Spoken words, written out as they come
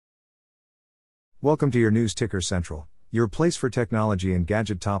Welcome to your News Ticker Central, your place for technology and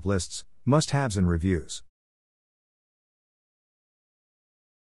gadget top lists, must-haves and reviews.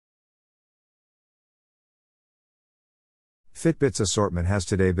 Fitbit's assortment has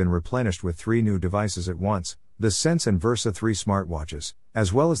today been replenished with 3 new devices at once, the Sense and Versa 3 smartwatches,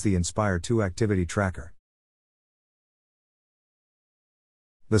 as well as the Inspire 2 activity tracker.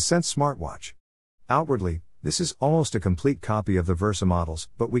 The Sense smartwatch. Outwardly, this is almost a complete copy of the Versa models,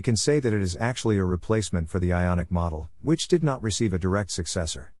 but we can say that it is actually a replacement for the Ionic model, which did not receive a direct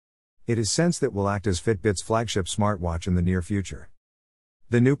successor. It is Sense that will act as Fitbit's flagship smartwatch in the near future.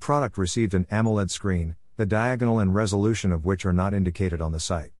 The new product received an AMOLED screen, the diagonal and resolution of which are not indicated on the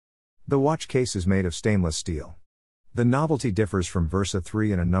site. The watch case is made of stainless steel. The novelty differs from Versa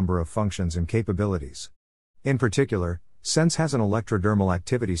 3 in a number of functions and capabilities. In particular, Sense has an electrodermal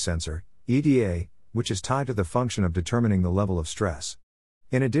activity sensor, EDA, which is tied to the function of determining the level of stress.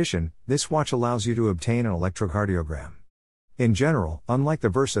 In addition, this watch allows you to obtain an electrocardiogram. In general, unlike the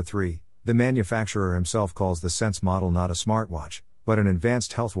Versa 3, the manufacturer himself calls the Sense model not a smartwatch, but an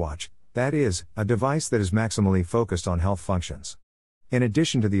advanced health watch, that is, a device that is maximally focused on health functions. In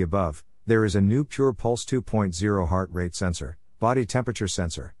addition to the above, there is a new Pure Pulse 2.0 heart rate sensor, body temperature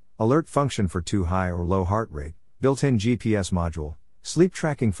sensor, alert function for too high or low heart rate, built-in GPS module, sleep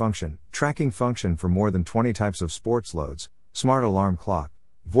tracking function for more than 20 types of sports loads, smart alarm clock,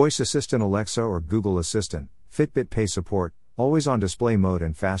 voice assistant Alexa or Google Assistant, Fitbit Pay support, always-on display mode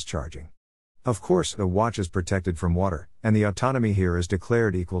and fast charging. Of course, the watch is protected from water, and the autonomy here is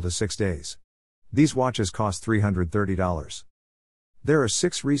declared equal to 6 days. These watches cost $330. There are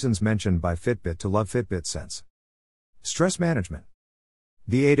 6 reasons mentioned by Fitbit to love Fitbit Sense. Stress management.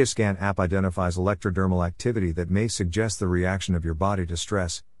 The ADA Scan app identifies electrodermal activity that may suggest the reaction of your body to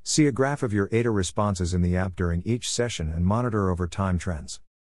stress. See a graph of your ADA responses in the app during each session and monitor over time trends.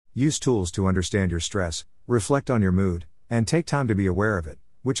 Use tools to understand your stress, reflect on your mood, and take time to be aware of it,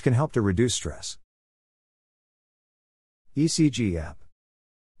 which can help to reduce stress. ECG app.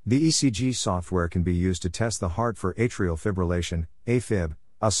 The ECG software can be used to test the heart for atrial fibrillation, AFib,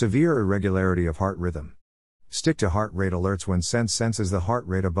 a severe irregularity of heart rhythm. Stick to heart rate alerts when Sense senses the heart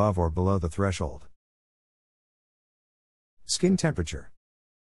rate above or below the threshold. Skin temperature.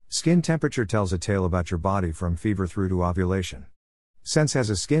 Skin temperature tells a tale about your body from fever through to ovulation. Sense has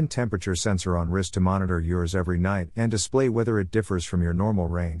a skin temperature sensor on wrist to monitor yours every night and display whether it differs from your normal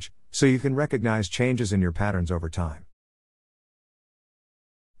range, so you can recognize changes in your patterns over time.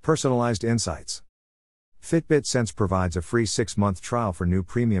 Personalized insights. Fitbit Sense provides a free 6-month trial for new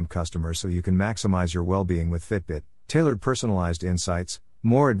premium customers so you can maximize your well-being with Fitbit, tailored personalized insights,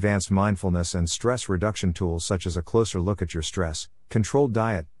 more advanced mindfulness and stress reduction tools such as a closer look at your stress, controlled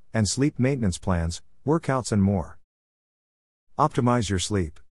diet, and sleep maintenance plans, workouts and more. Optimize your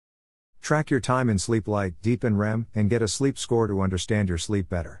sleep. Track your time in sleep light, deep and REM, and get a sleep score to understand your sleep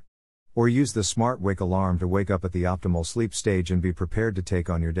better. Or use the Smart Wake alarm to wake up at the optimal sleep stage and be prepared to take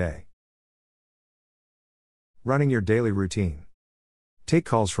on your day. Running your daily routine. Take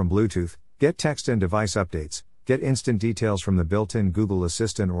calls from Bluetooth, get text and device updates, get instant details from the built-in Google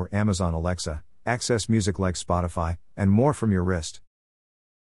Assistant or Amazon Alexa, access music like Spotify, and more from your wrist.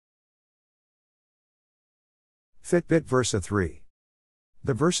 Fitbit Versa 3.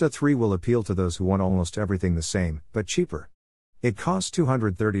 The Versa 3 will appeal to those who want almost everything the same, but cheaper. It costs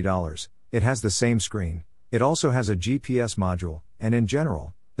 $230, it has the same screen, it also has a GPS module, and in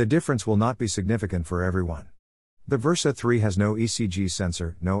general, the difference will not be significant for everyone. The Versa 3 has no ECG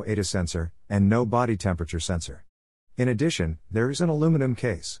sensor, no ADA sensor, and no body temperature sensor. In addition, there is an aluminum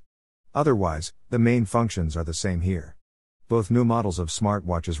case. Otherwise, the main functions are the same here. Both new models of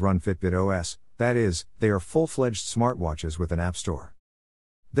smartwatches run Fitbit OS, that is, they are full-fledged smartwatches with an app store.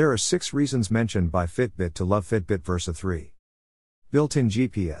 There are 6 reasons mentioned by Fitbit to love Fitbit Versa 3. Built-in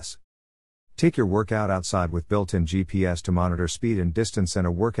GPS. Take your workout outside with built-in GPS to monitor speed and distance and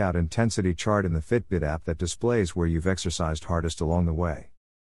a workout intensity chart in the Fitbit app that displays where you've exercised hardest along the way.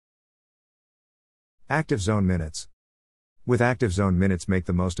 Active Zone Minutes. With Active Zone Minutes, make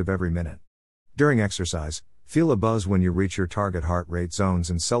the most of every minute. During exercise, feel a buzz when you reach your target heart rate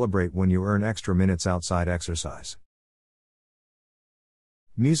zones and celebrate when you earn extra minutes outside exercise.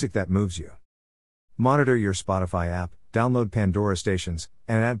 Music that moves you. Monitor your Spotify app, download Pandora stations,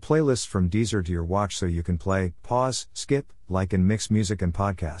 and add playlists from Deezer to your watch so you can play, pause, skip, like and mix music and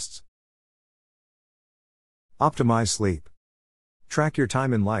podcasts. Optimize sleep. Track your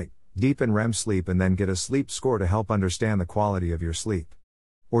time in light, deep and REM sleep and then get a sleep score to help understand the quality of your sleep.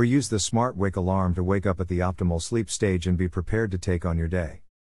 Or use the Smart Wake alarm to wake up at the optimal sleep stage and be prepared to take on your day.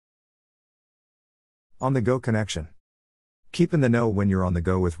 On-the-go connection. Keep in the know when you're on the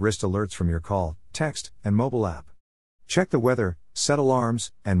go with wrist alerts from your call, text, and mobile app. Check the weather, set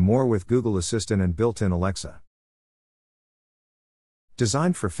alarms, and more with Google Assistant and built-in Alexa.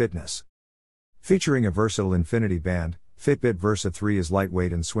 Designed for fitness. Featuring a versatile infinity band, Fitbit Versa 3 is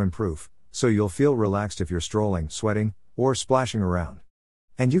lightweight and swim-proof, so you'll feel relaxed if you're strolling, sweating, or splashing around.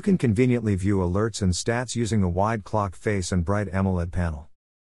 And you can conveniently view alerts and stats using a wide clock face and bright AMOLED panel.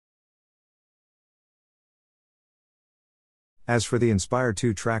 As for the Inspire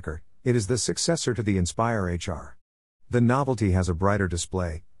 2 tracker, it is the successor to the Inspire HR. The novelty has a brighter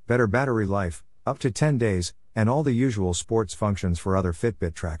display, better battery life, up to 10 days, and all the usual sports functions for other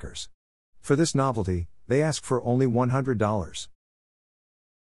Fitbit trackers. For this novelty, they ask for only $100.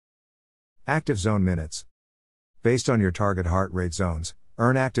 Active Zone Minutes. Based on your target heart rate zones,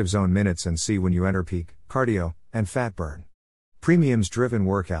 earn Active Zone Minutes and see when you enter peak, cardio, and fat burn. Premiums driven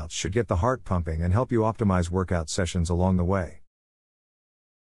workouts should get the heart pumping and help you optimize workout sessions along the way.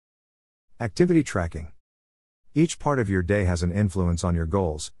 Activity tracking. Each part of your day has an influence on your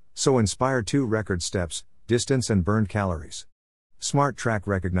goals, so Inspire 2 record steps, distance, and burned calories. Smart Track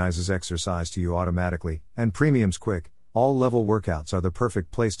recognizes exercise to you automatically, and Premium's quick, all-level workouts are the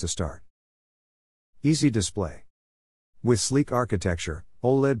perfect place to start. Easy display. With sleek architecture,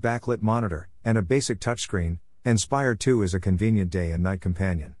 OLED backlit monitor, and a basic touchscreen, Inspire 2 is a convenient day and night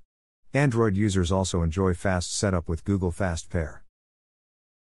companion. Android users also enjoy fast setup with Google Fast Pair.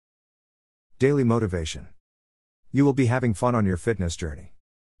 Daily motivation. You will be having fun on your fitness journey.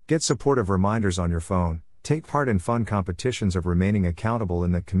 Get supportive reminders on your phone, take part in fun competitions of remaining accountable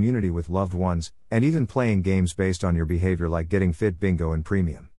in the community with loved ones, and even playing games based on your behavior like getting Fit Bingo and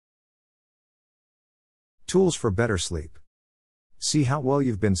Premium. Tools for better sleep. See how well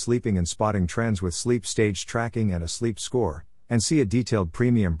you've been sleeping and spotting trends with sleep stage tracking and a sleep score, and see a detailed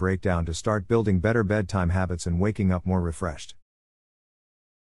Premium breakdown to start building better bedtime habits and waking up more refreshed.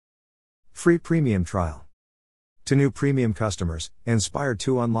 Free Premium trial. To new Premium customers, Inspire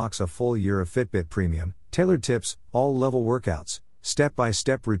 2 unlocks a full year of Fitbit Premium, tailored tips, all-level workouts,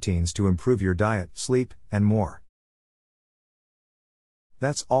 step-by-step routines to improve your diet, sleep, and more.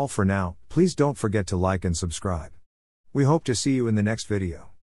 That's all for now. Please don't forget to like and subscribe. We hope to see you in the next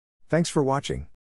video. Thanks for watching.